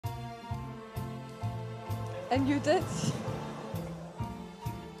And you did.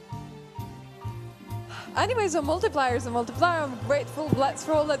 Anyways, a multiplier is a multiplier. I'm grateful. Let's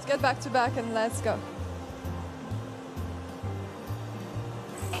roll. Let's get back to back and let's go.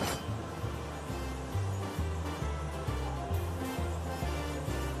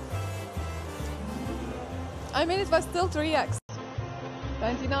 I mean, it was still 3x.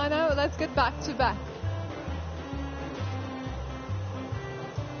 29 out. Let's get back to back.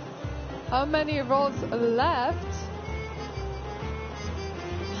 How many rolls left?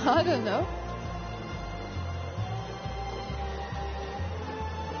 I don't know.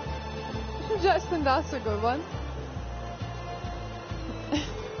 Justin, that's a good one.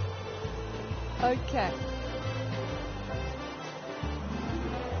 Okay.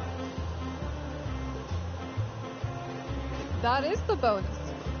 That is the bonus.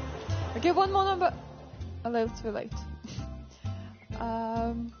 Okay, one more number. A little too late.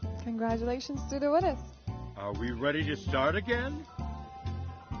 Congratulations to the winners. Are we ready to start again?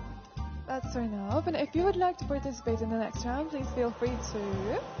 That's now open. If you would like to participate in the next round, please feel free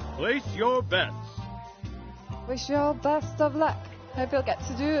to Place your bets. wish you all best of luck. Hope you'll get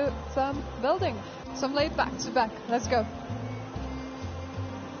to do some building, some late back to back. Let's go.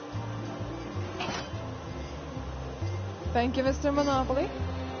 Thank you, Mr. Monopoly.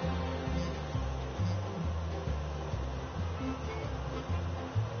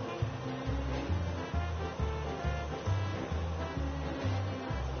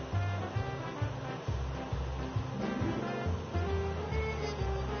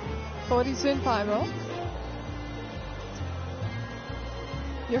 In Pyro.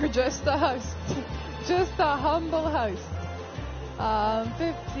 You're just a host. Just a humble host.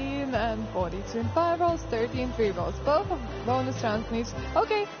 15 and 42 in 5 rolls, 13 free rolls. Both of bonus rounds needs...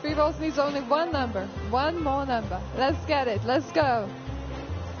 Okay, free rolls needs only one number. One more number. Let's get it. Let's go.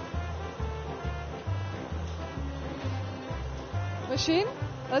 Machine,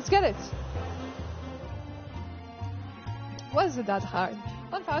 let's get it. Was it that hard?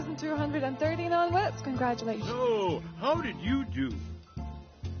 1,239 wins. Congratulations. So, how did you do?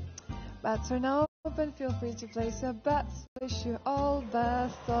 Bets are now open. Feel free to place your bets. Wish you all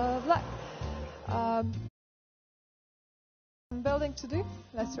best of luck. Building to do.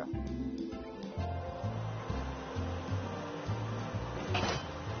 Let's roll.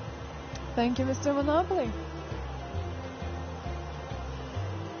 Thank you, Mr. Monopoly.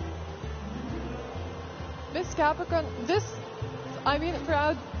 Miss Capricorn,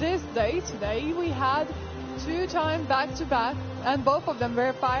 throughout this day today, we had 2 times back-to-back, and both of them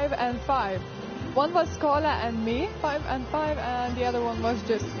were 5 and 5. One was Kola and me, 5 and 5, and the other one was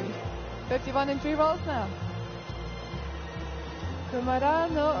just me. 51 in 3 rolls now.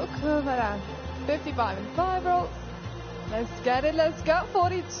 Kumaran, no Kumaran. 55 in 5 rolls. Let's get it, let's go.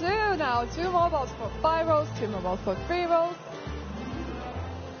 42 now. 2 more balls for 5 rolls, 2 more balls for 3 rolls.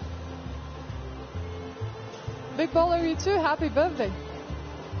 Big Baller E2, happy birthday.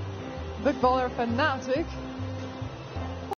 Big Baller Fanatic,